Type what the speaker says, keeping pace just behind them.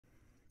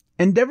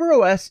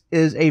EndeavourOS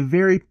is a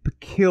very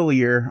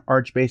peculiar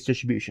Arch-based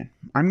distribution.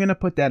 I'm going to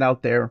put that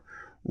out there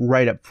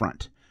right up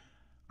front.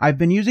 I've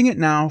been using it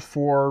now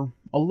for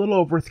a little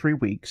over 3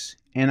 weeks,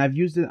 and I've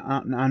used it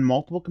on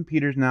multiple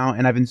computers now,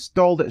 and I've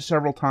installed it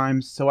several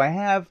times, so I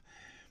have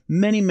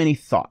many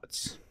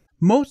thoughts.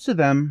 Most of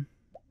them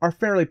are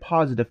fairly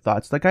positive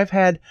thoughts. Like, I've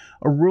had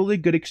a really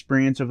good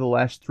experience over the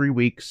last 3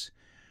 weeks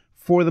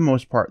for the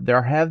most part.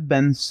 There have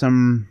been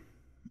some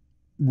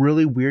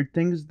really weird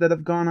things that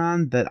have gone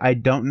on that I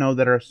don't know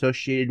that are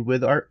associated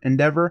with our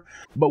Endeavour,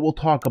 but we'll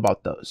talk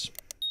about those.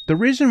 The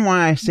reason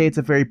why I say it's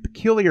a very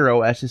peculiar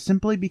OS is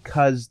simply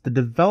because the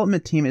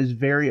development team is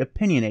very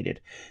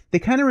opinionated. They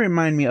kind of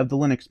remind me of the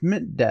Linux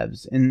Mint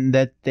devs in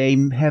that they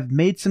have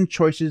made some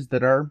choices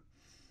that are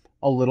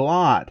a little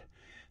odd.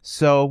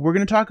 So we're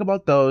going to talk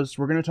about those.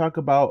 We're going to talk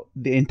about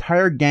the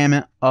entire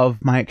gamut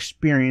of my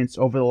experience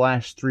over the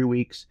last 3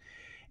 weeks.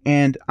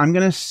 And I'm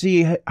going to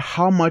see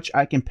how much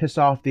I can piss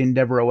off the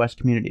EndeavourOS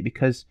community,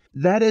 because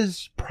that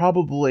is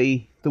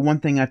probably the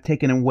one thing I've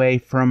taken away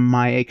from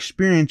my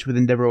experience with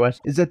EndeavourOS,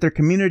 is that their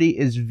community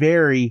is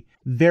very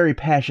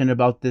passionate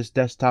about this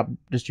desktop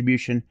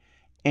distribution.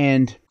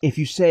 And if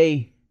you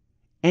say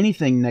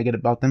anything negative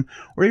about them,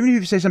 or even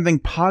if you say something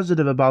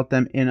positive about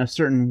them in a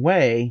certain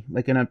way,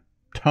 like in a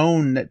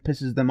tone that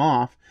pisses them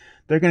off,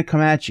 they're going to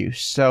come at you.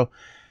 So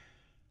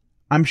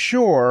I'm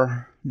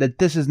sure that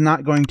this is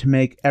not going to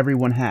make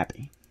everyone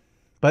happy,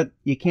 but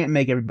you can't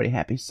make everybody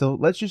happy. So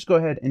let's just go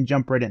ahead and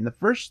jump right in. The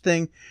first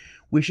thing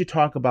we should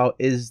talk about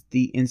is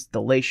the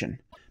installation.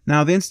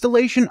 Now, the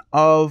installation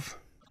of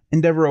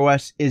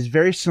EndeavourOS is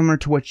very similar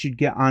to what you'd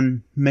get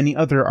on many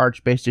other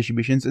Arch-based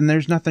distributions, and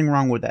there's nothing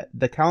wrong with that.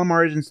 The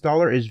Calamares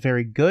installer is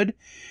very good.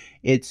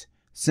 It's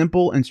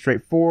simple and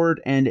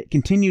straightforward, and it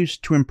continues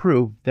to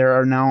improve. There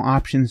are now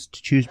options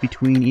to choose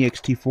between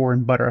ext4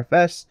 and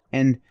ButterFS,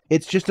 and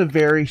it's just a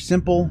very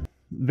simple,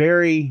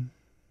 very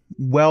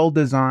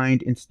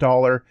well-designed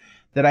installer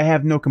that I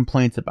have no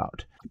complaints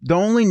about. The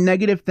only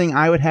negative thing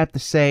I would have to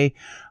say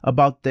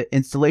about the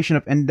installation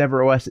of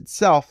EndeavourOS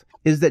itself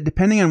is that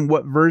depending on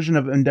what version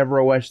of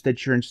EndeavourOS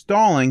that you're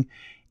installing,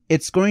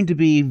 it's going to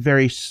be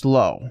very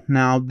slow.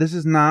 Now, this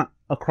is not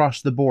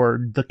across the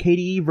board. The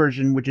KDE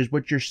version, which is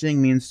what you're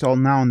seeing me install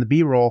now in the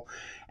B-roll,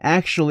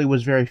 actually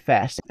was very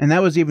fast. And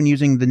that was even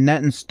using the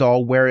net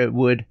install, where it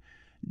would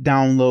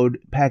download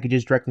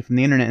packages directly from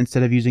the internet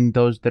instead of using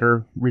those that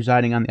are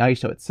residing on the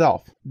ISO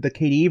itself. The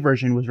KDE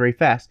version was very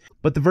fast,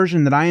 but the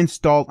version that I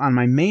installed on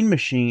my main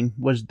machine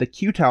was the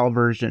Qtile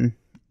version,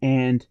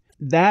 and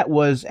that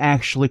was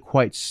actually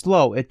quite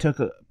slow. It took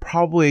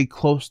probably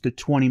close to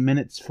 20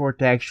 minutes for it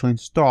to actually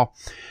install,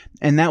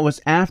 and that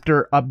was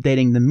after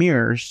updating the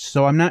mirrors.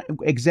 So I'm not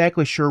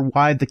exactly sure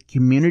why the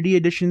community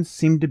editions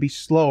seem to be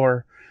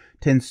slower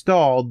to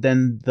install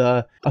than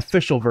the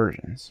official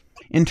versions.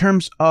 In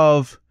terms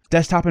of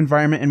desktop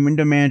environment and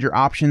window manager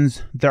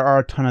options, there are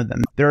a ton of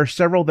them. There are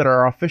several that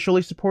are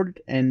officially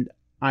supported, and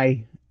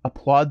I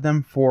applaud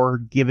them for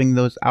giving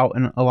those out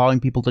and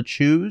allowing people to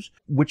choose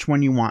which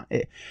one you want.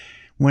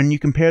 When you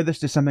compare this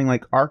to something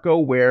like Arco,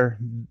 where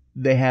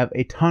they have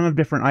a ton of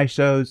different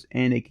ISOs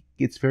and it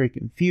gets very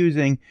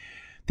confusing,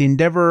 the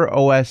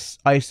EndeavourOS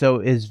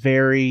ISO is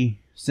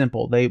very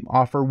simple. They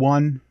offer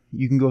one.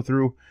 You can go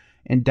through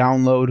and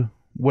download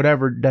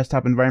whatever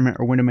desktop environment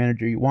or window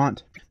manager you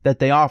want that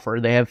they offer.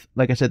 They have,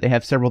 like I said, they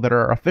have several that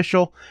are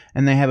official,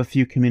 and they have a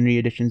few community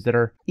editions that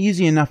are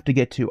easy enough to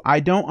get to. I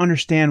don't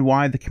understand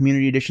why the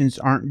community editions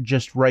aren't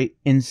just right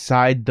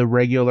inside the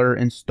regular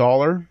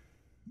installer.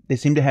 They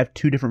seem to have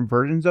 2 different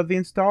versions of the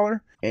installer,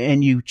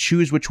 and you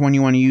choose which one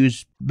you want to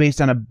use based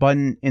on a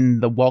button in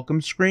the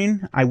welcome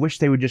screen. I wish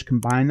they would just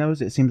combine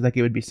those. It seems like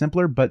it would be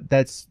simpler, but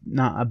that's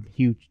not a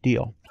huge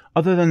deal.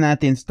 Other than that,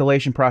 the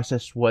installation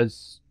process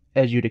was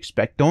as you'd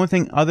expect. The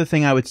only other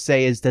thing I would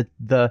say is that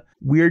the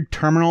weird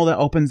terminal that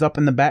opens up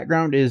in the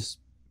background is,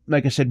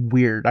 like I said,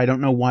 weird. I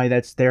don't know why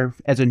that's there.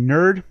 As a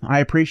nerd, I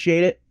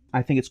appreciate it.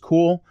 I think it's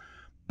cool,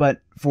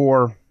 but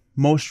for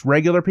most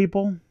regular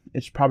people,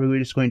 it's probably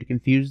just going to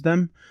confuse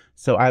them.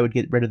 So I would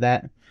get rid of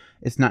that.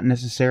 It's not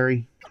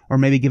necessary. Or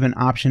maybe give an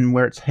option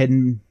where it's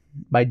hidden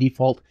by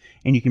default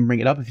and you can bring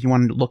it up if you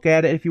wanted to look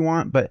at it if you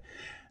want. But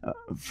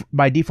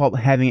by default,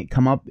 having it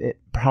come up, it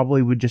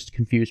probably would just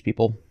confuse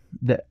people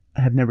that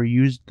have never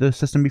used the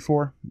system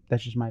before.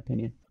 That's just my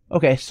opinion.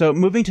 Okay, so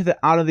moving to the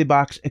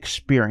out-of-the-box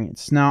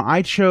experience. Now,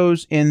 I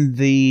chose in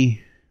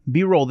the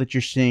B-roll that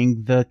you're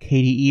seeing the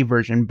KDE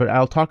version, but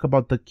I'll talk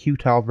about the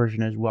Qtile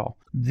version as well.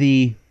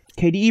 The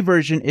KDE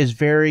version is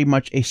very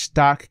much a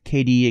stock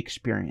KDE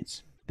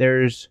experience.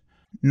 There's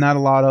not a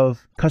lot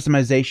of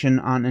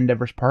customization on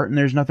Endeavour's part, and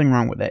there's nothing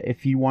wrong with that.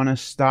 If you want a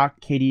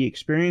stock KDE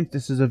experience,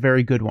 this is a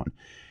very good one.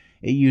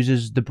 It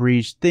uses the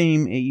Breeze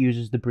theme, it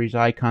uses the Breeze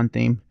icon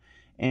theme,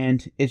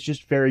 and it's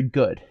just very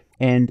good.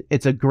 And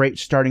it's a great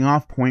starting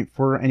off point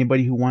for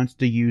anybody who wants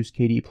to use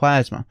KDE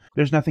Plasma.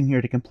 There's nothing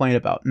here to complain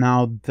about.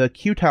 Now, the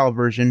Qtile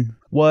version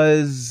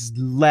was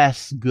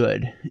less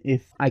good,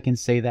 if I can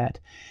say that.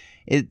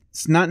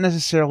 It's not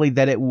necessarily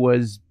that it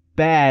was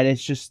bad.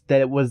 It's just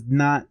that it was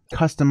not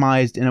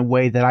customized in a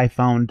way that I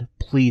found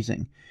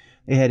pleasing.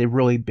 It had a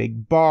really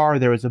big bar.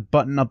 There was a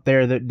button up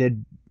there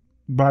that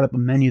brought up a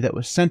menu that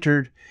was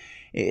centered.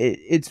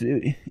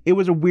 It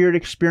was a weird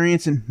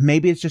experience, and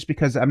maybe it's just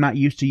because I'm not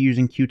used to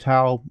using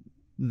Qtile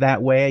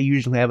that way. I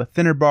usually have a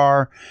thinner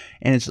bar,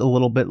 and it's a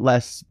little bit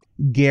less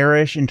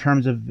garish in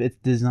terms of its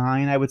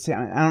design, I would say.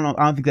 I don't know.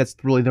 I don't think that's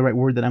really the right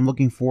word that I'm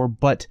looking for,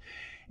 but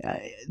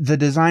the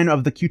design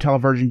of the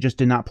Qtile version just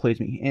did not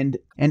please me.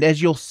 And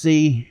as you'll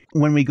see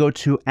when we go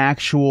to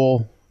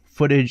actual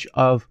footage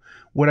of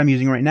what I'm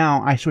using right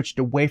now, I switched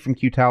away from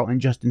Qtile and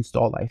just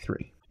installed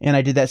i3. And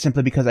I did that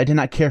simply because I did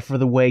not care for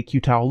the way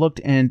Qtile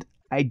looked, and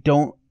I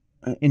don't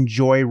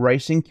enjoy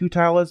ricing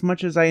Qtile as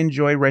much as I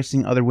enjoy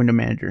ricing other window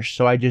managers.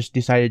 So I just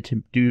decided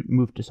to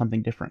move to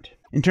something different.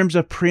 In terms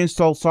of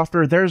pre-installed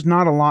software, there's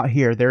not a lot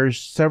here. There's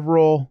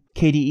several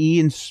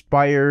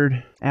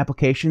KDE-inspired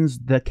applications,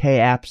 the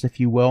K-apps, if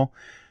you will.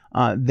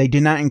 They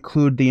did not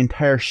include the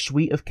entire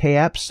suite of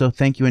K-apps, so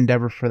thank you,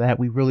 Endeavor, for that.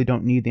 We really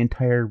don't need the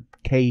entire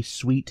K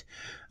suite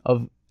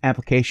of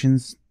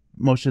applications.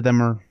 Most of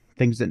them are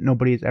things that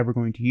nobody is ever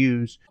going to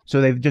use. So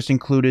they've just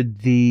included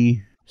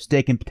the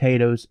steak and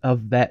potatoes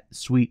of that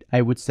suite,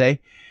 I would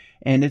say.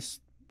 And it's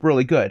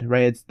really good,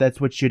 right? That's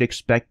what you'd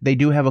expect. They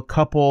do have a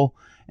couple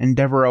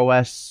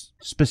EndeavourOS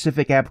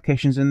specific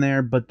applications in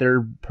there, but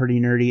they're pretty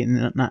nerdy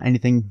and not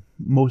anything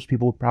most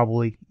people would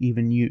probably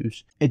even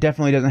use. It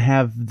definitely doesn't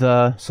have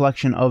the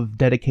selection of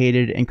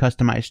dedicated and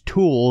customized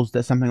tools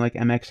that something like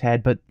MX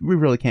had, but we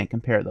really can't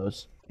compare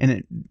those. And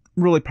it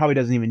really probably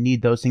doesn't even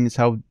need those things.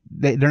 How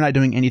they're not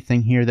doing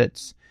anything here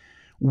that's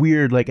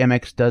weird like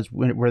MX does,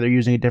 where they're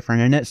using a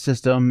different init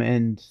system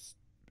and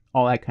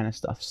all that kind of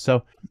stuff.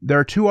 So there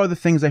are two other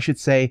things I should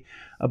say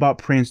about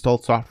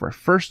pre-installed software.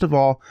 First of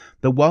all,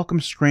 the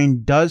welcome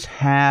screen does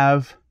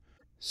have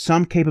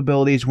some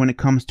capabilities when it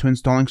comes to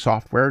installing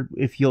software.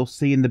 If you'll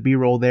see in the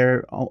B-roll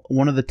there,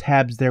 one of the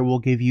tabs there will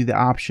give you the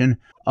option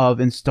of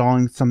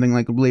installing something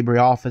like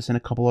LibreOffice and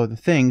a couple other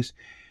things.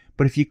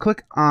 But if you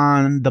click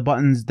on the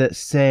buttons that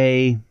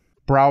say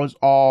browse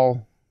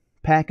all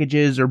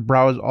packages or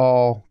browse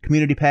all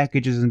community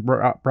packages and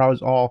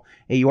browse all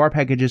AUR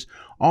packages,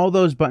 all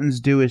those buttons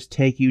do is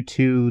take you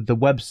to the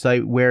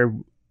website where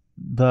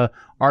the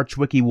Arch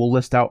Wiki will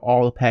list out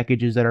all the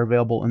packages that are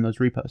available in those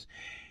repos.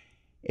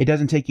 It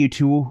doesn't take you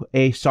to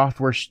a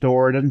software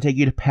store. It doesn't take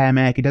you to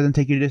PAMAC. It doesn't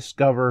take you to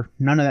Discover.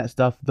 None of that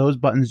stuff. Those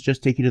buttons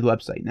just take you to the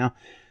website. Now,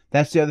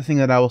 that's the other thing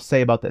that I will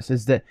say about this,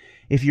 is that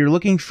if you're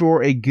looking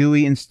for a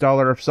GUI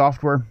installer of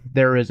software,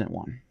 there isn't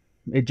one.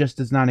 It just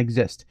does not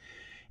exist.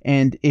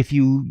 And if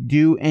you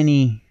do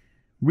any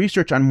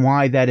research on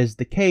why that is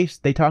the case,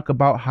 they talk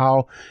about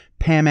how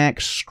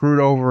PAMAC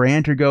screwed over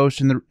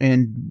EndeavourOS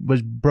and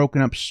was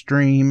broken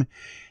upstream,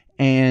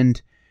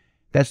 and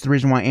that's the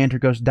reason why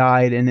EndeavourOS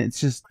died. And it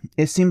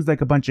seems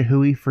like a bunch of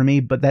hooey for me,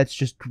 but that's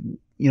just,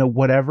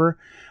 whatever.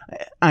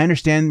 I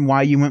understand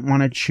why you wouldn't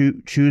want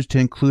to choose to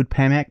include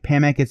PAMAC.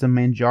 PAMAC is a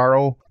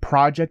Manjaro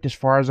project as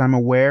far as I'm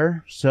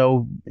aware,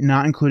 so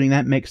not including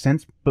that makes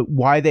sense. But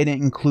why they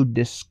didn't include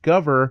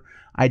Discover,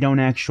 I don't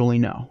actually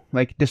know.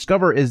 Like,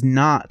 Discover is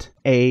not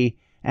a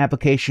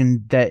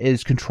application that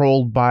is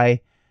controlled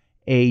by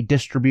a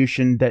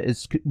distribution that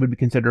would be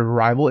considered a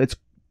rival. It's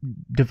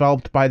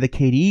developed by the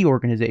KDE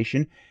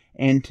organization,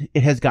 and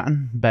it has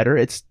gotten better.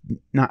 It's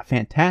not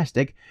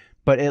fantastic,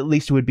 but at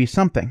least it would be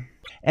something.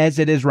 As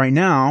it is right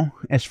now,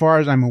 as far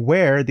as I'm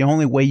aware, the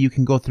only way you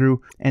can go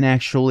through and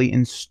actually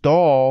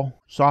install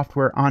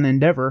software on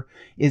Endeavor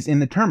is in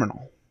the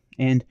terminal.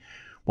 And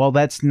while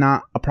that's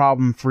not a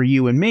problem for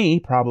you and me,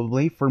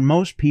 probably, for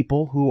most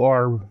people who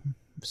are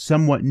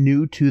somewhat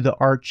new to the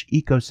Arch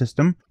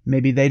ecosystem,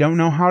 maybe they don't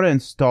know how to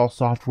install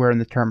software in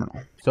the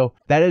terminal. So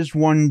that is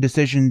one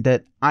decision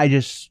that I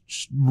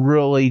just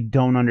really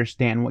don't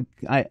understand.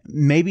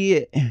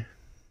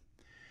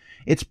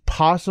 It's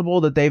possible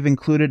that they've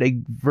included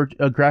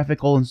a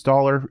graphical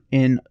installer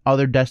in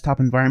other desktop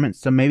environments,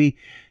 so maybe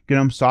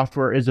GNOME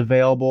software is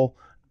available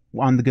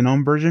on the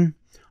GNOME version.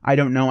 I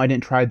don't know. I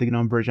didn't try the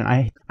GNOME version.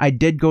 I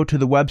did go to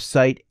the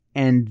website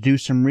and do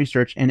some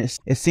research, and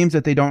it seems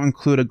that they don't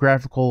include a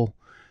graphical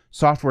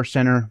software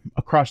center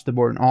across the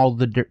board in all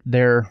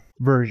their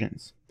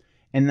versions.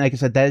 And like I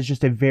said, that is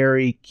just a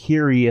very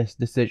curious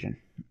decision.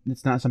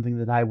 It's not something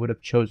that I would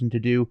have chosen to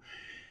do,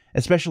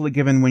 especially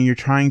given when you're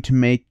trying to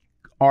make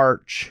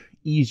Arch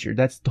easier.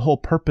 That's the whole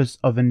purpose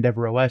of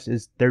EndeavourOS,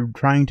 is they're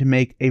trying to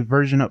make a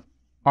version of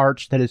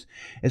Arch that is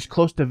as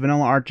close to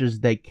vanilla Arch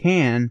as they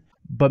can,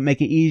 but make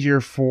it easier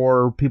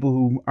for people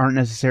who aren't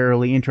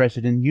necessarily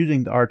interested in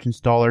using the Arch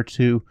installer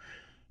to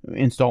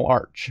install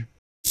Arch.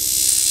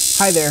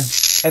 Hi there,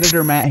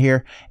 Editor Matt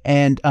here,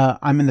 and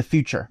I'm in the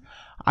future.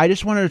 I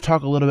just wanted to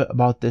talk a little bit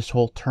about this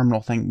whole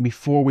terminal thing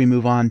before we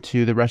move on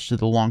to the rest of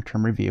the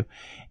long-term review.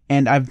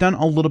 And I've done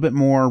a little bit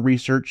more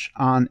research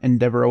on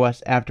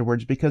EndeavourOS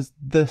afterwards, because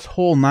this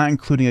whole not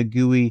including a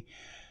GUI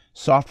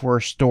software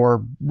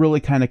store really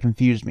kind of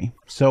confused me.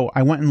 So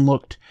I went and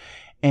looked,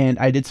 and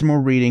I did some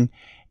more reading,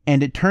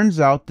 And it turns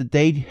out that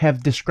they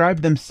have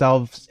described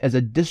themselves as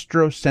a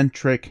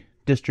distro-centric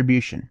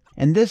distribution.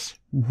 And this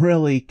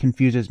really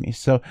confuses me.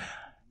 So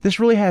this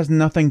really has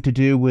nothing to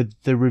do with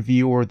the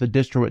review or the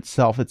distro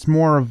itself. It's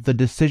more of the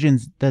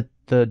decisions that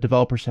the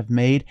developers have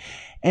made.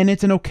 And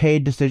it's an okay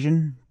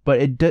decision, but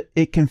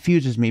it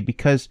confuses me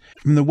because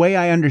from the way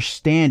I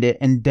understand it,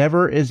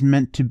 Endeavor is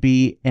meant to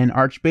be an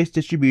Arch-based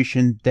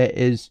distribution that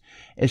is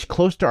as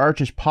close to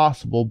Arch as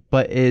possible,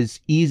 but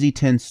is easy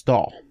to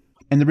install.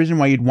 And the reason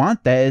why you'd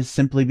want that is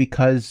simply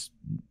because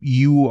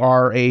you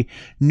are a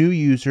new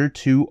user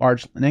to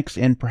Arch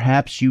Linux and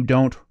perhaps you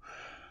don't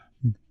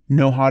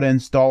know how to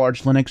install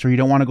Arch Linux, or you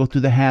don't want to go through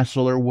the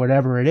hassle or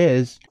whatever it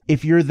is.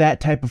 If you're that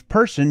type of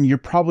person, you're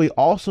probably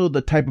also the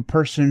type of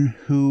person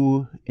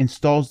who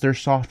installs their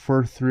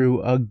software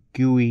through a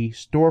GUI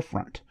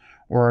storefront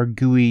or a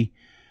GUI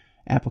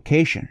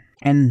application.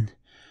 And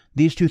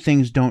these two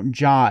things don't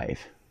jive.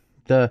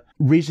 The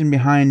reason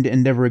behind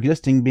Endeavor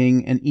existing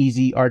being an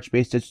easy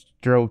Arch-based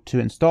distro to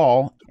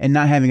install and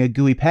not having a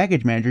GUI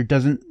package manager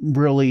doesn't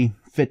really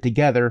fit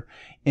together,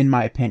 in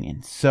my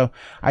opinion. So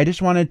I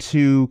just wanted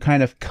to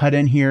kind of cut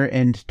in here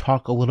and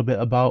talk a little bit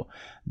about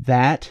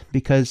that,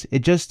 because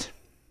it's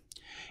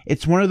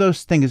one of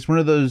those things. It's one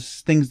of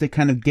those things that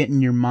kind of get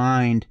in your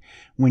mind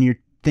when you're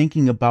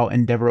thinking about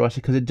EndeavourOS,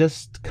 because it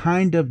just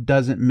kind of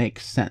doesn't make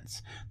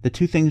sense. The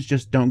two things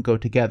just don't go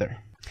together.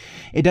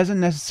 It doesn't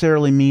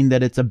necessarily mean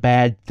that it's a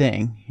bad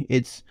thing.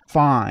 It's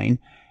fine.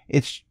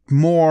 It's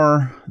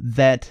more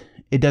that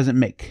it doesn't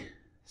make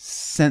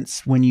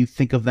sense when you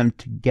think of them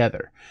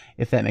together,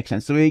 if that makes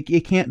sense. So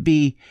it can't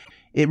be,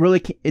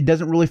 it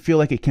doesn't really feel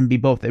like it can be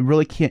both. It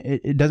really can't,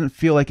 it doesn't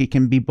feel like it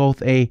can be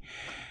both a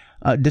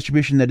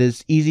distribution that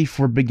is easy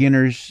for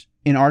beginners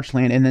in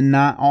Archland and then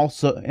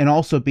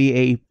also be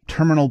a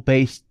terminal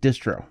based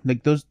distro.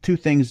 Like those two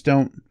things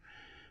don't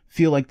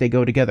feel like they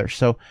go together.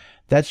 So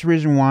that's the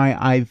reason why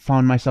I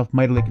found myself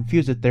mightily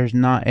confused that there's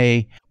not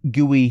a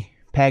GUI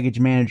package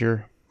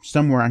manager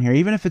somewhere on here,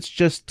 even if it's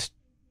just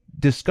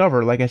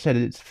Discover. Like I said,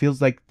 it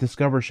feels like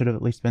Discover should have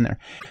at least been there.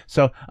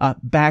 So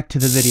back to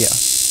the video.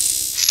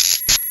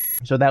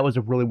 So that was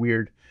a really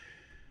weird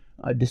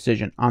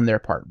decision on their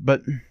part,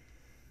 but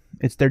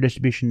it's their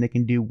distribution. They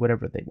can do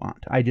whatever they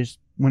want. I just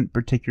wouldn't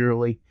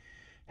particularly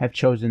have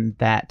chosen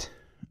that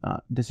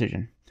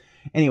decision.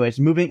 Anyways,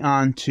 moving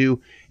on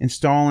to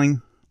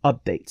installing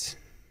updates.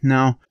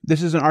 Now,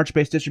 this is an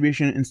Arch-based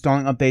distribution.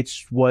 Installing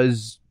updates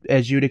was,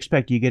 as you'd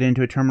expect, you get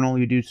into a terminal,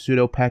 you do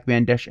sudo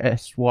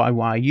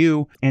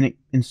pacman-syyu, and it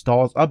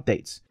installs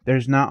updates.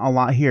 There's not a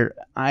lot here.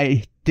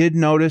 I did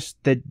notice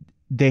that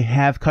they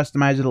have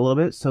customized it a little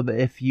bit so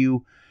that if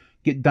you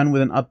get done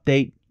with an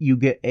update, you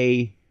get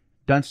a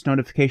dunce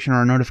notification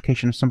or a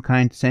notification of some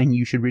kind saying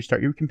you should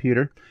restart your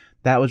computer.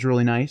 That was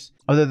really nice.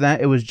 Other than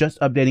that, it was just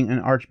updating an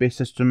Arch-based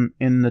system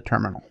in the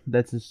terminal.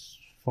 That's as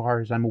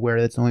far as I'm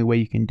aware. That's the only way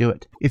you can do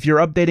it. If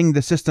you're updating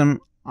the system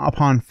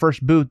upon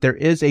first boot, there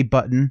is a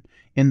button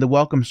in the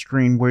welcome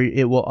screen where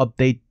it will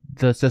update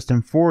the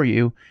system for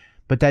you,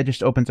 but that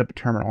just opens up a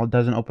terminal. It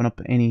doesn't open up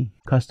any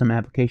custom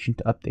application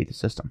to update the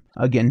system.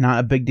 Again, not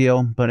a big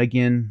deal, but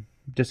again,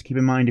 just keep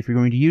in mind, if you're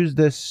going to use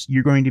this,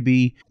 you're going to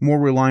be more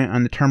reliant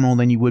on the terminal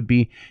than you would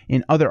be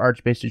in other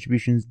Arch-based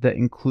distributions that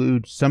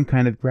include some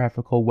kind of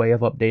graphical way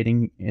of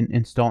updating and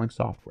installing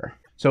software.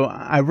 So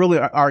I really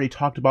already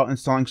talked about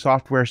installing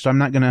software, so I'm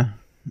not going to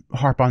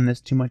harp on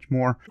this too much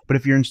more. But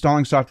if you're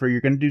installing software,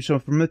 you're going to do so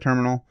from the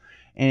terminal.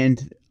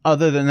 And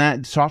other than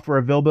that, software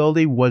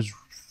availability was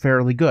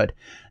fairly good.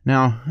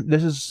 Now,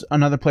 this is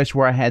another place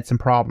where I had some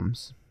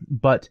problems,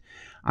 but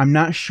I'm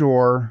not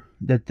sure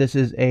that this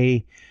is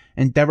a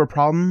Endeavor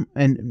problem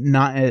and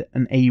not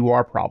an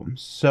AUR problem.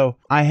 So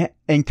I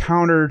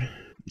encountered,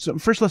 so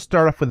first let's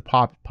start off with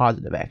a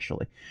positive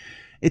actually.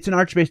 It's an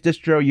Arch-based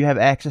distro. You have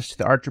access to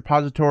the Arch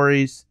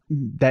repositories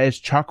that is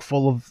chock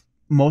full of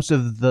most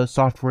of the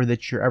software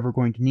that you're ever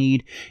going to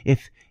need.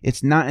 If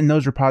it's not in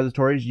those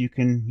repositories, you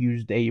can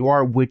use the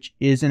AUR, which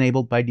is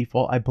enabled by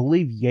default. I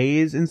believe Yay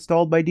is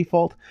installed by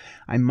default.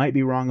 I might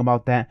be wrong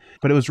about that,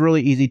 but it was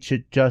really easy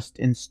to just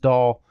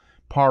install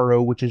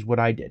Paro, which is what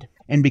I did.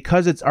 And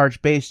because it's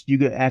Arch-based, you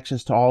get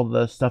access to all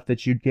the stuff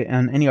that you'd get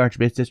on any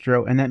Arch-based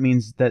distro, and that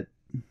means that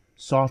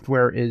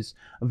software is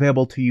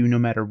available to you no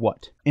matter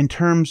what. In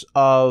terms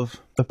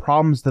of the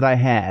problems that I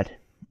had,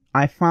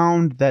 I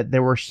found that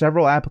there were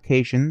several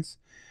applications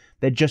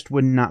that just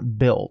would not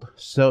build.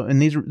 So,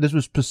 and this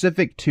was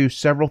specific to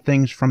several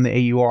things from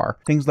the AUR.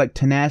 Things like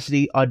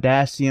Tenacity,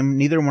 Audacium,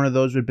 neither one of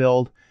those would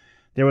build.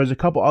 There was a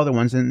couple other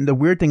ones, and the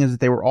weird thing is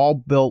that they were all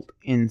built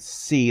in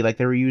C, like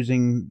they were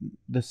using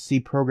the C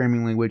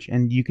programming language,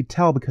 and you could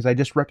tell because I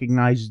just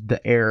recognized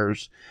the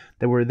errors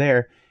that were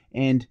there.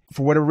 And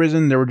for whatever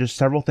reason, there were just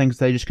several things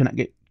that I just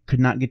could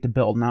not get to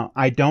build. Now,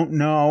 I don't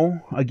know,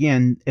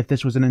 again, if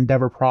this was an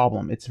Endeavor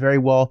problem. It's very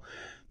well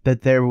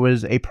that there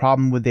was a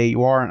problem with the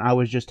AUR, and I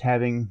was just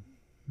having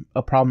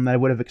a problem that I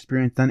would have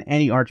experienced on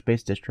any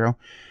Arch-based distro.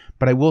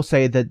 But I will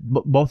say that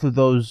both of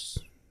those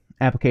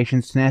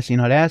applications, Tenacity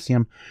and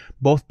Audacium,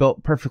 both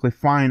built perfectly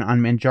fine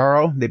on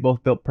Manjaro. They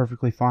both built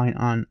perfectly fine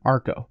on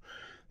Arco.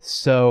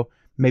 So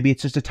maybe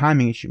it's just a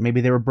timing issue. Maybe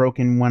they were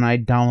broken when I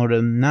downloaded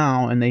them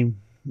now, and they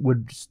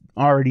would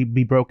already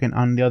be broken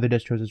on the other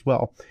distros as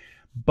well.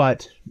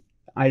 But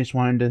I just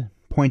wanted to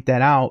point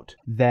that out,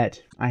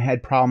 that I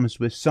had problems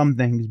with some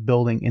things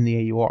building in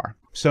the AUR.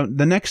 So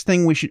the next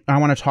thing I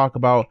want to talk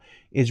about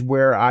is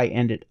where I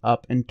ended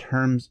up in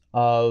terms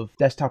of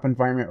desktop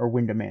environment or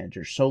window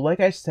manager. So like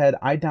I said,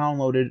 I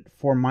downloaded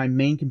for my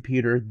main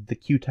computer the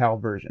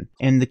Qtile version,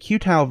 and the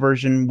Qtile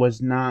version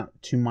was not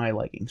to my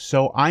liking.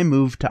 So I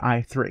moved to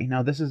i3.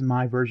 Now this is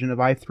my version of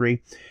i3.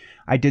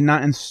 I did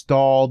not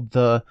install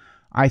the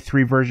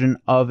i3 version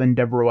of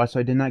EndeavourOS, so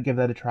I did not give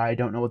that a try. I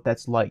don't know what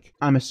that's like.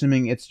 I'm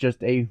assuming it's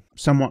just a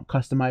somewhat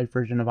customized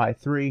version of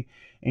i3,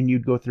 and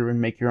you'd go through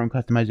and make your own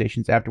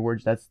customizations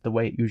afterwards. That's the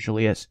way it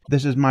usually is.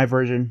 This is my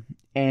version,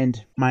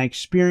 and my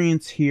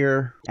experience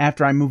here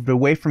after I moved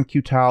away from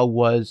Qtile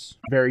was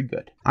very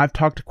good. I've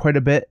talked quite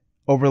a bit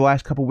over the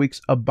last couple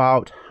weeks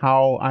about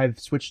how I've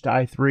switched to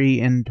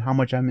i3 and how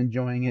much I'm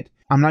enjoying it.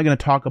 I'm not going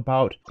to talk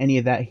about any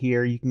of that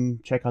here. You can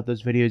check out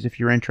those videos if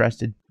you're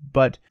interested.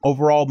 But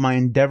overall, my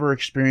Endeavor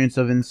experience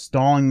of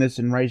installing this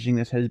and writing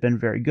this has been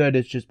very good.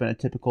 It's just been a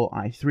typical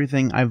i3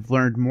 thing. I've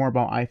learned more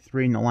about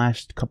i3 in the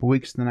last couple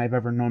weeks than I've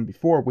ever known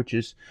before, which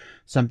is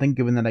something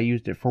given that I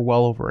used it for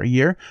well over a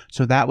year.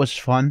 So that was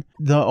fun.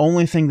 The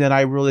only thing that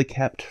I really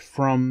kept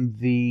from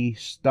the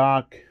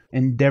stock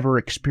Endeavor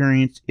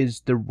experience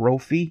is the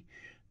Rofi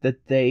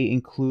that they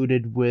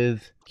included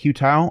with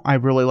Qtile. I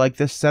really like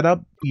this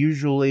setup.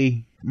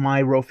 Usually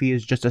my Rofi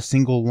is just a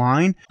single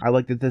line. I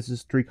like that this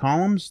is 3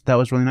 columns. That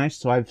was really nice,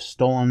 so I've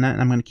stolen that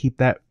and I'm going to keep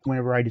that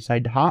whenever I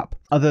decide to hop.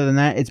 Other than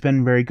that, it's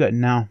been very good.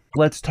 Now,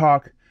 let's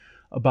talk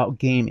about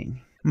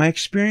gaming. My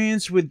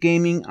experience with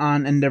gaming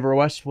on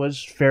EndeavourOS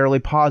was fairly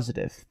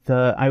positive.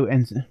 I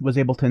was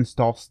able to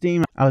install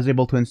Steam, I was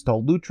able to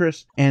install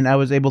Lutris, and I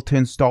was able to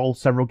install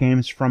several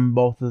games from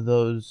both of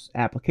those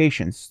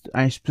applications.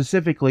 I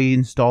specifically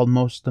installed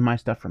most of my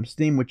stuff from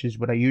Steam, which is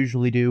what I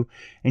usually do,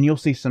 and you'll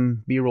see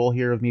some B-roll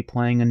here of me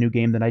playing a new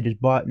game that I just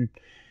bought, and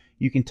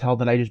you can tell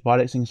that I just bought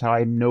it since I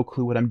have no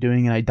clue what I'm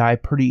doing and I die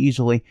pretty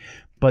easily.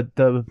 But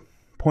the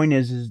point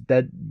is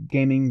that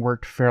gaming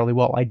worked fairly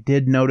well. I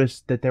did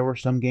notice that there were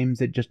some games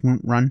that just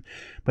wouldn't run,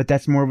 but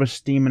that's more of a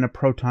Steam and a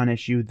Proton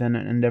issue than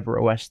an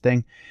EndeavourOS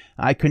thing.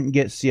 I couldn't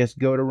get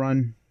CSGO to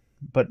run,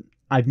 but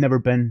I've never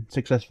been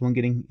successful in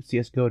getting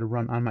CSGO to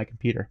run on my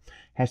computer. It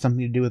has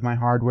something to do with my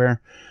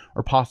hardware,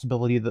 or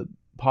possibly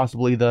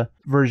the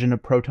version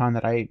of Proton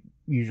that I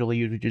usually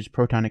use, which is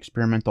Proton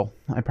Experimental.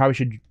 I probably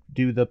should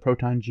do the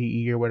Proton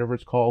GE or whatever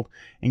it's called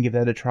and give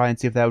that a try and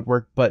see if that would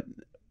work, but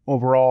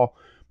overall,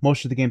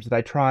 most of the games that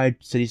I tried,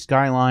 City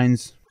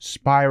Skylines,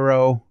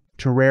 Spyro,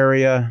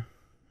 Terraria,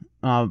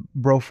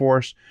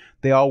 Broforce,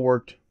 they all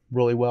worked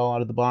really well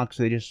out of the box.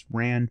 They just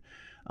ran.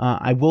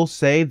 I will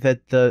say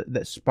that that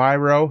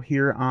Spyro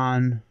here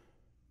on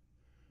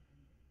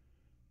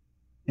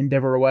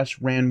EndeavourOS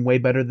ran way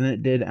better than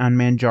it did on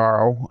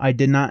Manjaro. I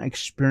did not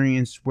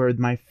experience where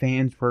my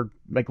fans were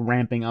like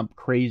ramping up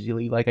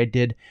crazily like I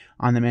did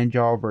on the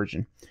Manjaro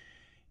version.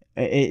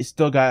 It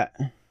still got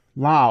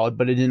loud,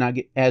 but it did not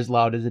get as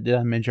loud as it did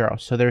on Manjaro.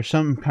 So there's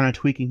some kind of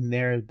tweaking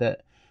there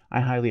that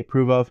I highly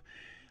approve of.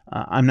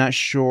 I'm not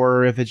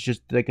sure if it's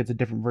just like it's a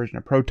different version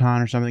of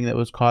Proton or something that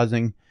was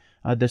causing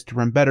this to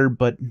run better,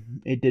 but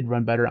it did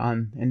run better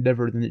on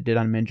Endeavor than it did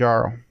on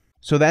Manjaro.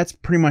 So that's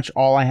pretty much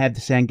all I have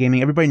to say on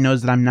gaming. Everybody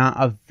knows that I'm not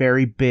a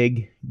very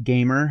big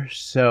gamer,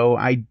 so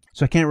I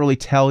can't really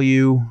tell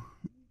you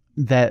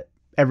that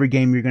every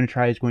game you're going to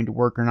try is going to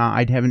work or not.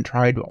 I haven't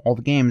tried all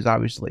the games,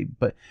 obviously,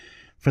 but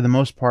for the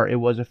most part, it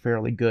was a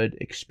fairly good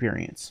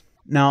experience.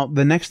 Now,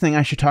 the next thing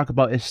I should talk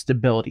about is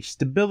stability.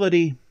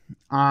 Stability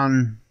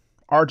on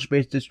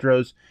Arch-based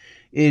distros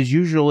is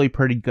usually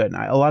pretty good.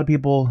 A lot of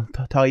people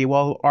tell you,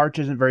 well, Arch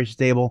isn't very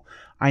stable.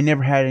 I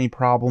never had any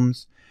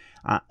problems.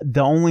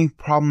 The only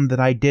problem that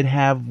I did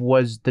have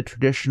was the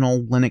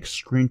traditional Linux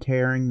screen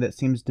tearing that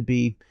seems to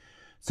be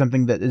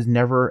something that is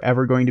never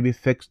ever going to be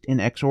fixed in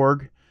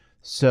Xorg.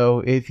 So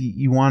if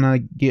you want to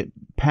get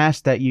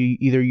past that, you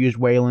either use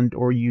Wayland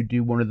or you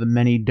do one of the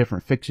many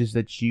different fixes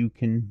that you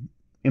can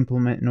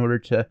implement in order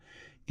to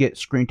get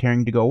screen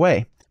tearing to go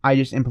away. I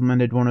just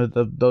implemented one of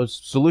those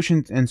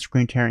solutions and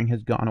screen tearing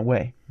has gone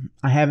away.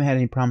 I haven't had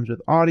any problems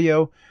with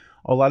audio.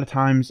 A lot of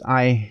times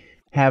I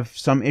have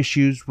some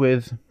issues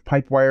with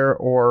Pipewire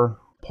or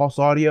Pulse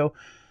Audio.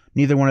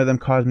 Neither one of them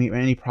caused me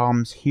any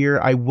problems here.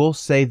 I will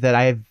say that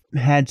I've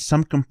had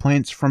some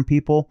complaints from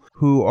people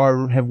who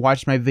have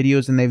watched my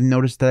videos and they've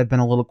noticed that I've been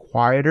a little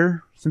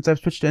quieter since I've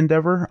switched to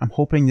Endeavor. I'm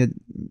hoping that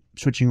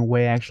switching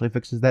away actually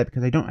fixes that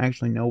because I don't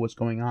actually know what's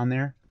going on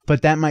there.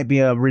 But that might be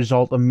a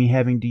result of me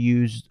having to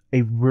use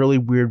a really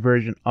weird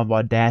version of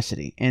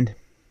Audacity. And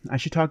I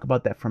should talk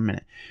about that for a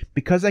minute.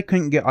 Because I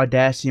couldn't get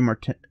Audacium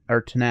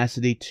or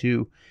Tenacity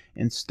to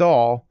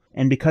install,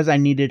 and because I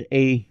needed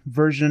a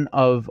version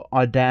of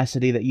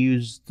Audacity that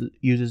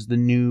uses the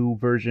new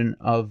version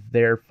of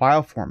their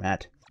file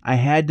format, I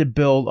had to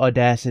build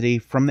Audacity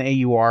from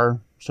the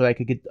AUR so I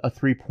could get a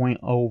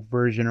 3.0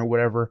 version or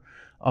whatever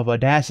of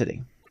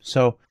Audacity.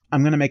 So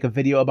I'm going to make a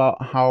video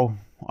about how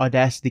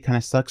Audacity kind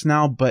of sucks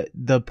now, but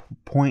the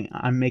point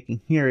I'm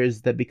making here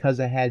is that because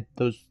I had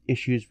those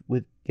issues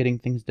with getting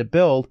things to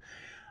build,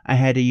 I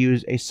had to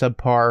use a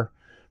subpar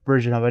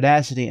version of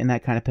Audacity, and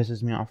that kind of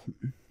pisses me off.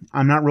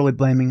 I'm not really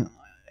blaming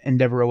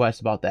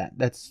EndeavourOS about that.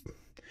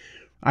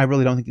 I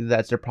really don't think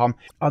that's their problem.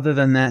 Other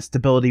than that,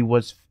 stability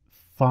was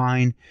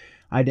fine.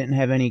 I didn't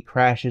have any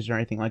crashes or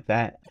anything like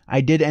that.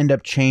 I did end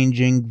up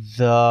changing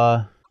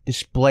the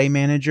display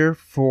manager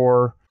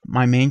for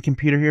my main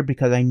computer here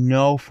because I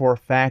know for a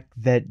fact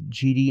that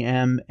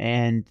GDM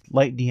and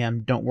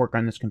LightDM don't work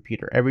on this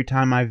computer. Every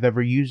time I've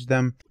ever used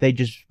them, they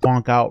just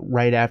bonk out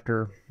right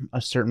after a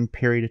certain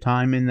period of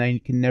time, and they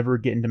can never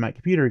get into my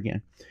computer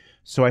again.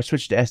 So I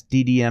switched to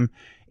SDDM.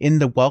 In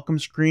the welcome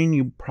screen,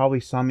 you probably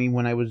saw me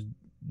when I was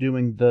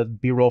doing the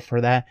B-roll for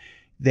that.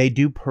 They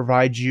do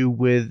provide you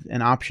with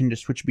an option to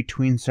switch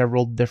between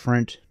several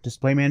different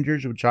display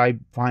managers, which I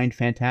find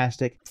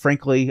fantastic.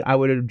 Frankly, I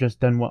would have just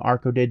done what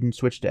Arco did and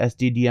switched to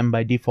SDDM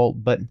by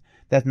default, but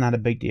that's not a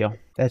big deal.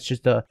 That's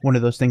just one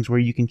of those things where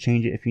you can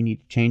change it if you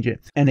need to change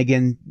it. And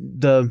again,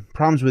 the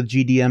problems with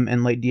GDM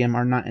and LightDM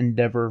are not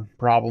Endeavor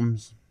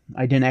problems.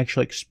 I didn't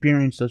actually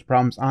experience those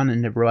problems on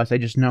EndeavourOS. I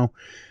just know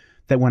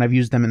that when I've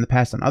used them in the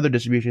past on other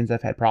distributions,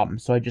 I've had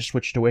problems. So I just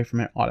switched away from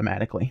it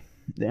automatically.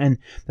 And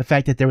the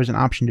fact that there was an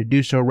option to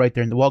do so right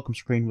there in the welcome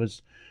screen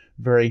was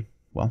very,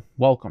 well,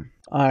 welcome.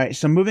 All right,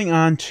 so moving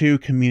on to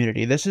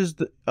community. This is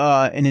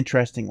an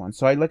interesting one.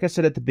 So like I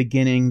said at the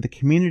beginning, the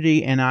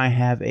community and I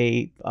have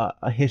a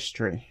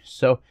history.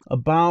 So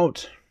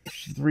about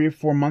 3 or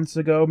 4 months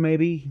ago,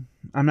 maybe,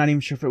 I'm not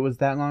even sure if it was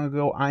that long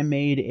ago, I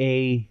made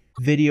a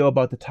video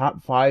about the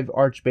top 5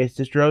 Arch-based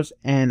distros,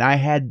 and I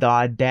had the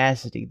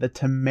audacity, the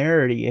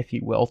temerity, if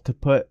you will, to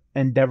put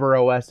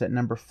EndeavourOS at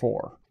number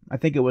 4. I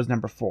think it was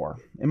number 4.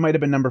 It might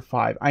have been number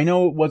 5. I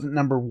know it wasn't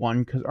number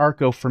 1 because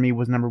Arco for me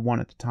was number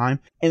 1 at the time.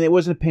 And it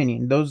was an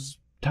opinion. Those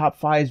top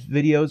 5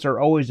 videos are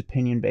always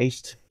opinion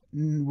based.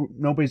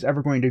 Nobody's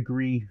ever going to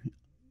agree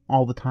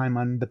all the time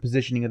on the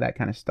positioning of that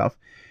kind of stuff.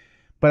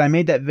 But I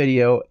made that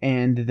video,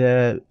 and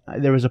there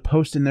was a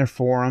post in their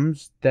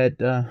forums that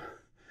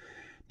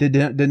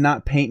did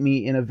not paint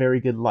me in a very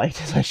good light,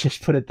 let's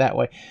just put it that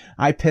way.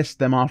 I pissed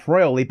them off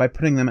royally by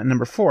putting them at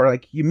number 4.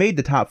 Like, you made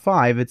the top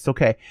 5, it's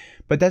okay.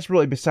 But that's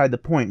really beside the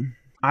point.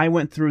 I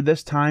went through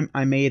this time,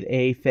 I made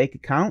a fake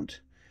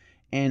account,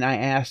 and I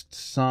asked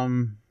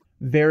some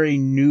very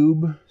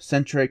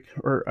noob-centric,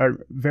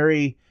 or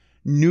very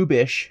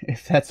noobish,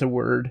 if that's a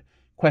word,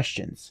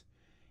 questions.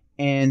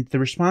 And the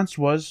response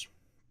was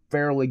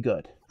fairly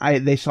good.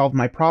 They solved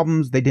my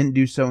problems. They didn't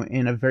do so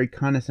in a very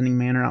condescending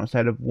manner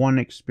outside of one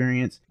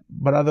experience.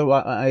 But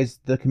otherwise,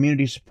 the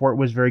community support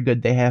was very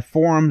good. They have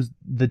forums.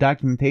 The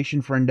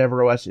documentation for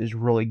EndeavourOS is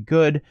really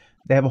good.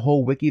 They have a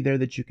whole wiki there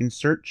that you can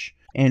search.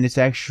 And it's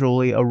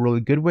actually a really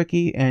good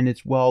wiki, and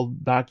it's well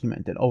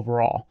documented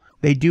overall.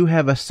 They do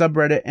have a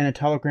subreddit and a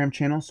Telegram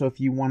channel, so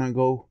if you want to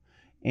go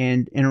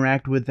and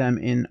interact with them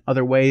in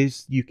other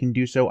ways, you can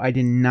do so. I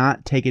did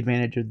not take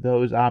advantage of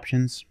those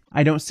options.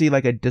 I don't see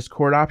like a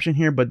Discord option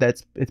here, but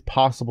it's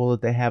possible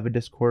that they have a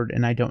Discord,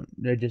 and I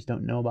just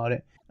don't know about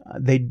it.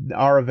 They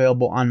are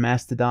available on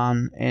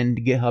Mastadon and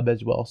GitHub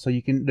as well. So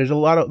you can there's a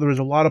lot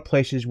of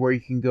places where you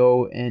can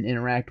go and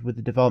interact with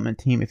the development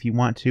team if you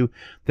want to.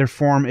 Their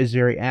forum is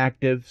very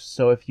active,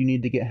 so if you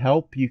need to get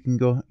help, you can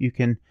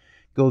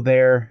go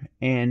there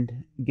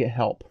and get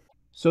help.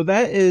 So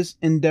that is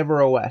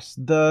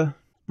EndeavourOS.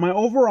 My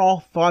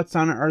overall thoughts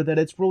on it are that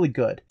it's really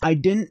good. I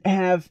didn't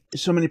have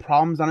so many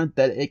problems on it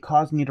that it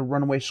caused me to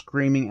run away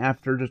screaming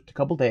after just a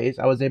couple days.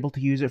 I was able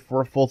to use it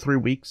for a full 3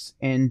 weeks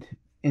and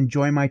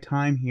enjoy my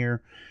time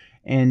here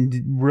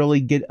and really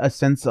get a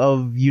sense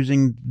of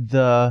using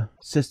the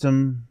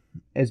system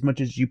as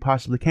much as you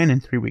possibly can in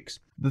 3 weeks.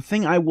 The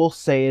thing I will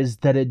say is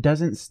that it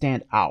doesn't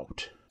stand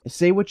out.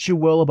 Say what you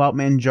will about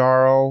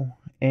Manjaro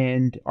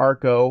and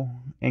Arco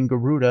and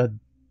Garuda,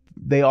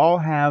 they all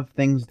have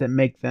things that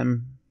make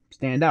them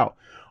stand out.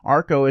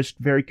 Arco is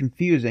very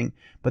confusing,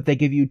 but they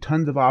give you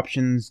tons of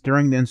options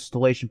during the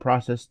installation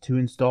process to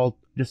install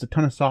just a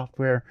ton of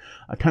software,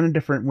 a ton of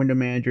different window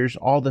managers,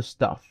 all this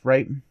stuff,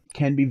 right?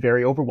 Can be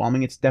very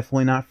overwhelming. It's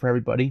definitely not for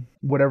everybody.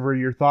 Whatever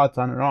your thoughts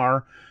on it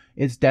are,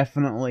 it's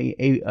definitely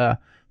a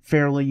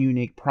fairly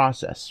unique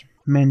process.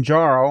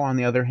 Manjaro, on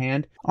the other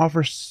hand,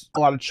 offers a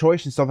lot of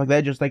choice and stuff like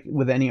that, just like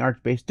with any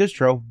Arch-based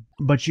distro,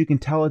 but you can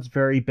tell it's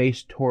very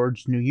based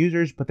towards new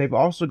users, but they've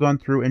also gone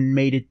through and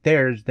made it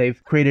theirs.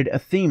 They've created a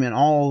theme, and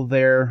all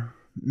their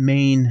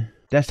main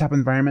desktop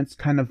environments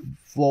kind of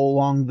flow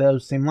along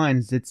those same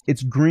lines.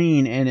 It's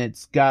green, and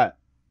it's got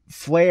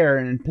flair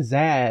and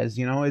pizzazz,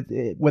 you know,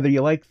 whether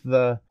you like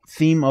the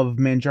theme of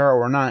Manjaro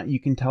or not, you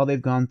can tell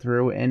they've gone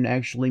through and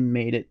actually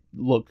made it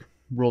look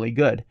really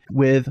good.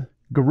 With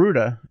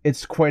Garuda,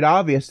 it's quite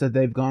obvious that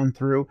they've gone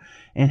through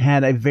and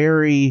had a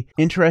very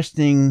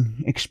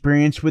interesting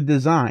experience with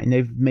design.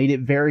 They've made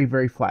it very,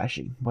 very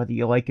flashy, whether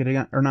you like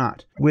it or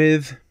not.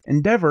 With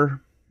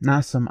Endeavor,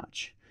 not so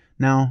much.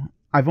 Now,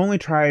 I've only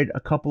tried a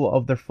couple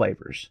of their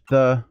flavors.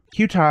 The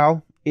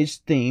Qtile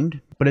is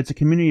themed, but it's a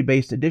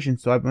community-based edition,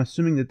 so I'm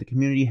assuming that the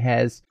community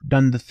has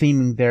done the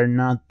theming there,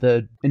 not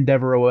the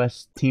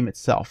EndeavourOS team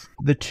itself.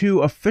 The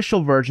two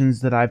official versions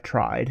that I've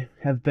tried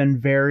have been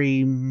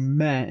very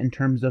meh in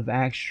terms of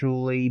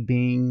actually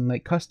being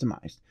like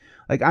customized.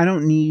 Like, I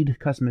don't need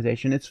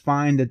customization. It's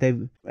fine that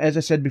they've, as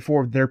I said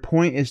before, their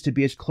point is to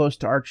be as close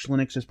to Arch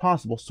Linux as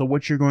possible. So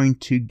what you're going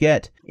to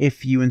get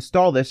if you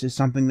install this is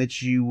something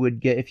that you would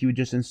get if you would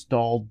just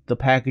install the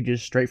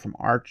packages straight from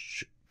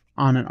Arch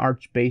on an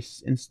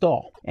Arch-based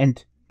install.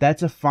 And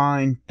that's a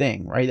fine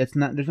thing, right? There's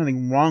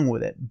nothing wrong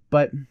with it.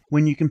 But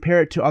when you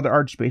compare it to other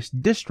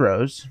Arch-based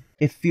distros,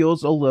 it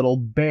feels a little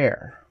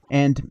bare.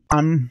 And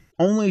I'm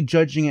only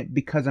judging it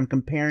because I'm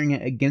comparing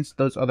it against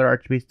those other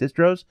Arch-based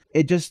distros.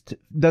 It just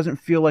doesn't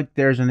feel like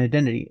there's an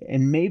identity.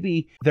 And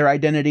maybe their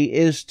identity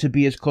is to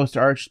be as close to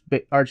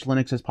Arch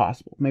Linux as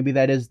possible. Maybe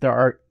that is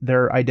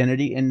their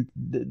identity, and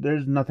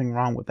there's nothing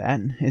wrong with that.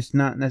 It's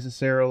not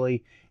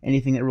necessarily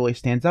anything that really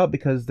stands out,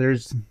 because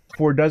there's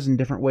 4 dozen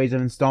different ways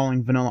of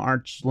installing vanilla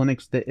Arch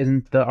Linux that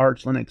isn't the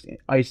Arch Linux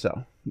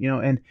ISO. You know,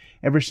 and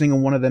every single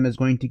one of them is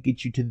going to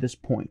get you to this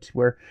point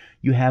where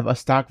you have a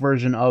stock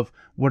version of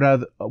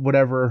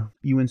whatever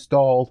you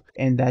installed,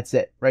 and that's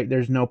it, right?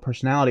 There's no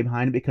personality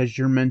behind it, because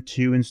you're meant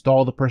to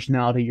install the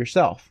personality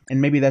yourself.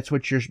 And maybe that's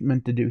what you're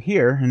meant to do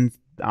here, and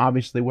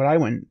obviously what I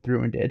went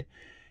through and did.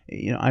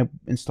 You know, I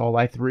installed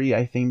i3,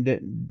 I themed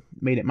it,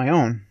 made it my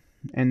own.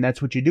 And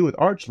that's what you do with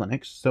Arch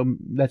Linux, so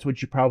that's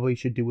what you probably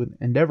should do with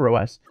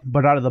EndeavourOS.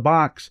 But out of the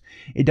box,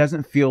 it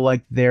doesn't feel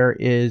like there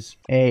is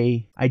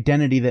a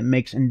identity that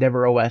makes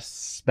EndeavourOS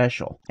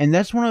special. And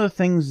that's one of the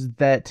things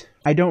that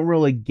I don't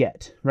really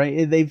get, right?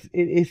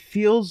 It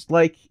feels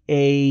like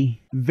a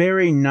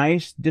very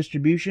nice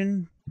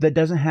distribution that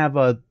doesn't have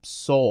a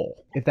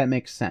soul, if that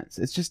makes sense.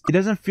 It's just, it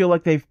doesn't feel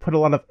like they've put a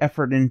lot of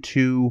effort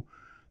into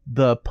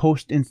the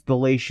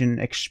post-installation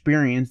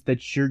experience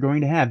that you're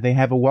going to have. They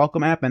have a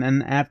welcome app,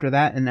 and after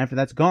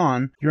that's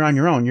gone, you're on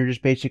your own. You're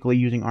just basically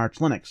using Arch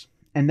Linux.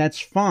 And that's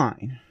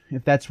fine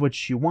if that's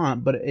what you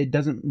want, but it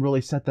doesn't really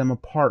set them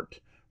apart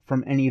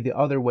from any of the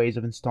other ways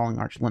of installing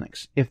Arch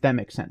Linux, if that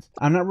makes sense.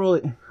 I'm not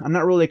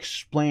really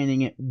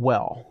explaining it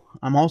well.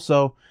 I'm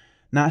also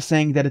not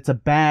saying that it's a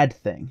bad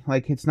thing.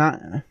 Like, it's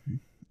not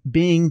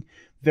being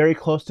very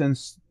close to,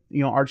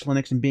 you know, Arch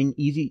Linux and being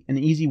an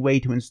easy way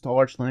to install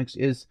Arch Linux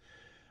is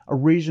a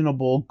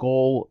reasonable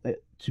goal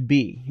to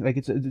be. Like,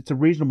 it's a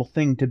reasonable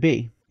thing to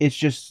be. It's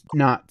just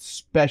not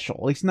special.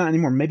 At least not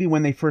anymore. Maybe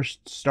when they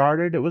first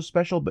started it was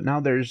special, but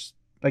now there's,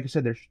 like I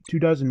said, there's 2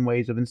 dozen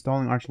ways of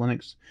installing Arch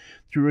Linux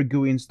through a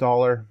GUI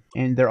installer,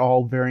 and they're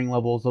all varying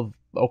levels of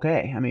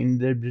okay. I mean,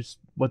 they're just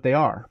what they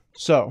are.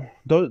 So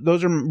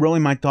those are really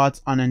my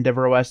thoughts on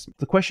EndeavourOS.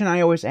 The question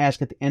I always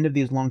ask at the end of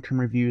these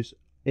long-term reviews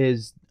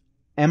is,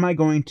 am I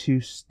going to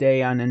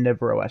stay on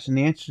EndeavourOS? And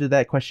the answer to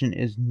that question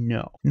is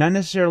no. Not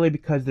necessarily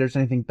because there's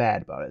anything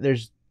bad about it.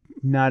 There's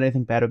not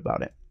anything bad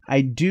about it.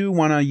 I do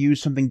want to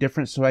use something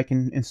different so I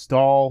can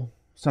install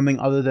something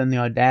other than the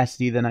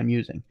Audacity that I'm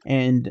using.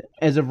 And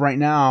as of right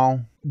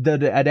now,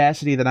 the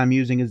Audacity that I'm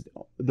using is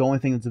the only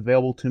thing that's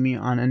available to me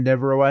on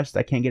EndeavourOS.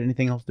 I can't get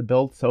anything else to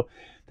build, so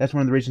that's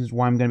one of the reasons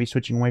why I'm going to be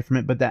switching away from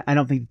it. But I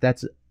don't think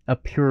that's a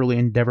purely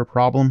Endeavor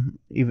problem,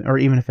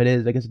 even if it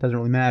is, I guess it doesn't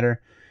really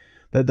matter.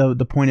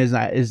 The point is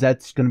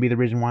that's going to be the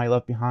reason why I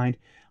left behind.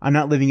 I'm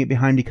not leaving it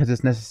behind because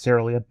it's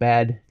necessarily a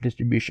bad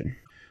distribution.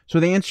 So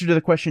the answer to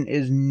the question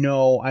is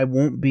no, I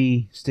won't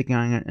be sticking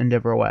on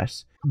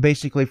EndeavourOS,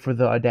 basically for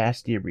the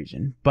Audacity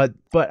reason. But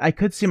I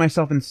could see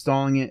myself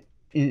installing it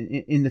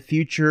in the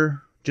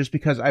future, just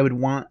because I would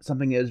want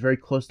something that is very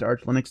close to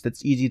Arch Linux,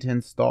 that's easy to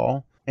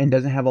install and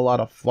doesn't have a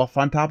lot of fluff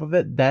on top of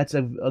it. That's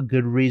a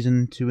good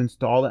reason to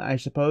install it, I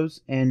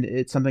suppose, and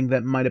it's something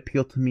that might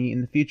appeal to me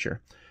in the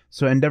future.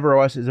 So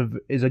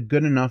EndeavourOS is a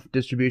good enough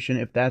distribution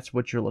if that's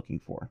what you're looking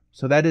for.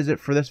 So that is it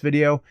for this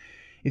video.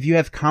 If you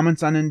have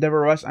comments on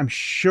EndeavourOS, I'm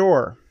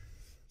sure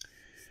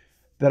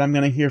that I'm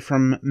going to hear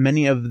from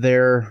many of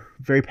their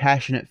very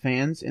passionate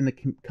fans in the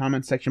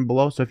comment section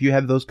below. So if you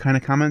have those kind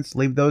of comments,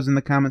 leave those in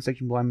the comment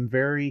section below. I'm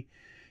very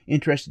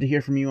interested to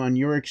hear from you on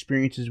your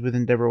experiences with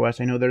EndeavourOS.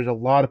 I know there's a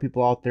lot of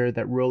people out there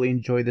that really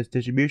enjoy this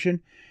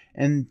distribution,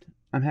 and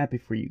I'm happy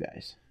for you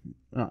guys.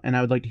 And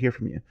I would like to hear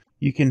from you.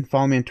 You can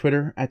follow me on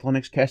Twitter at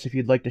LinuxCast. If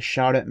you'd like to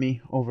shout at me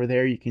over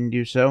there, you can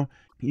do so.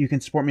 You can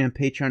support me on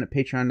Patreon at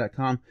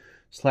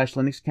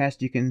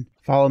patreon.com/LinuxCast. You can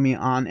follow me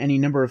on any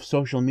number of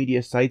social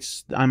media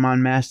sites. I'm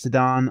on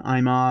Mastadon.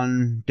 I'm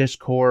on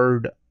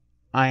Discord.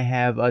 I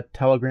have a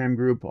Telegram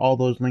group. All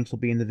those links will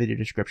be in the video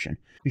description.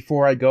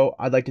 Before I go,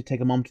 I'd like to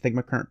take a moment to thank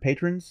my current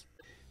patrons: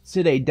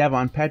 Syd A,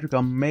 Devon, Patrick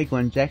L,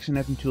 Maeglin, Jackson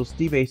F. Tool,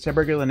 Styd A,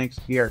 CyberGuyLinux,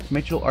 Garrick,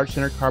 Mitchel,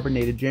 Archsinner,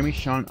 carnondated, Jamie,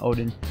 Shaun,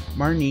 Odin,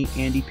 Marnie,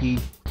 Andy P,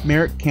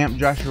 Marek, Camp,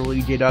 Joshua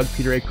Lee, JDawg,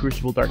 Peter A,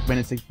 Crucible, Dark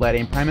Bandit 6, Vlad A,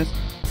 and Primus.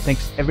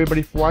 Thanks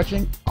everybody for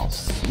watching. I'll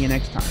see you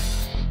next time.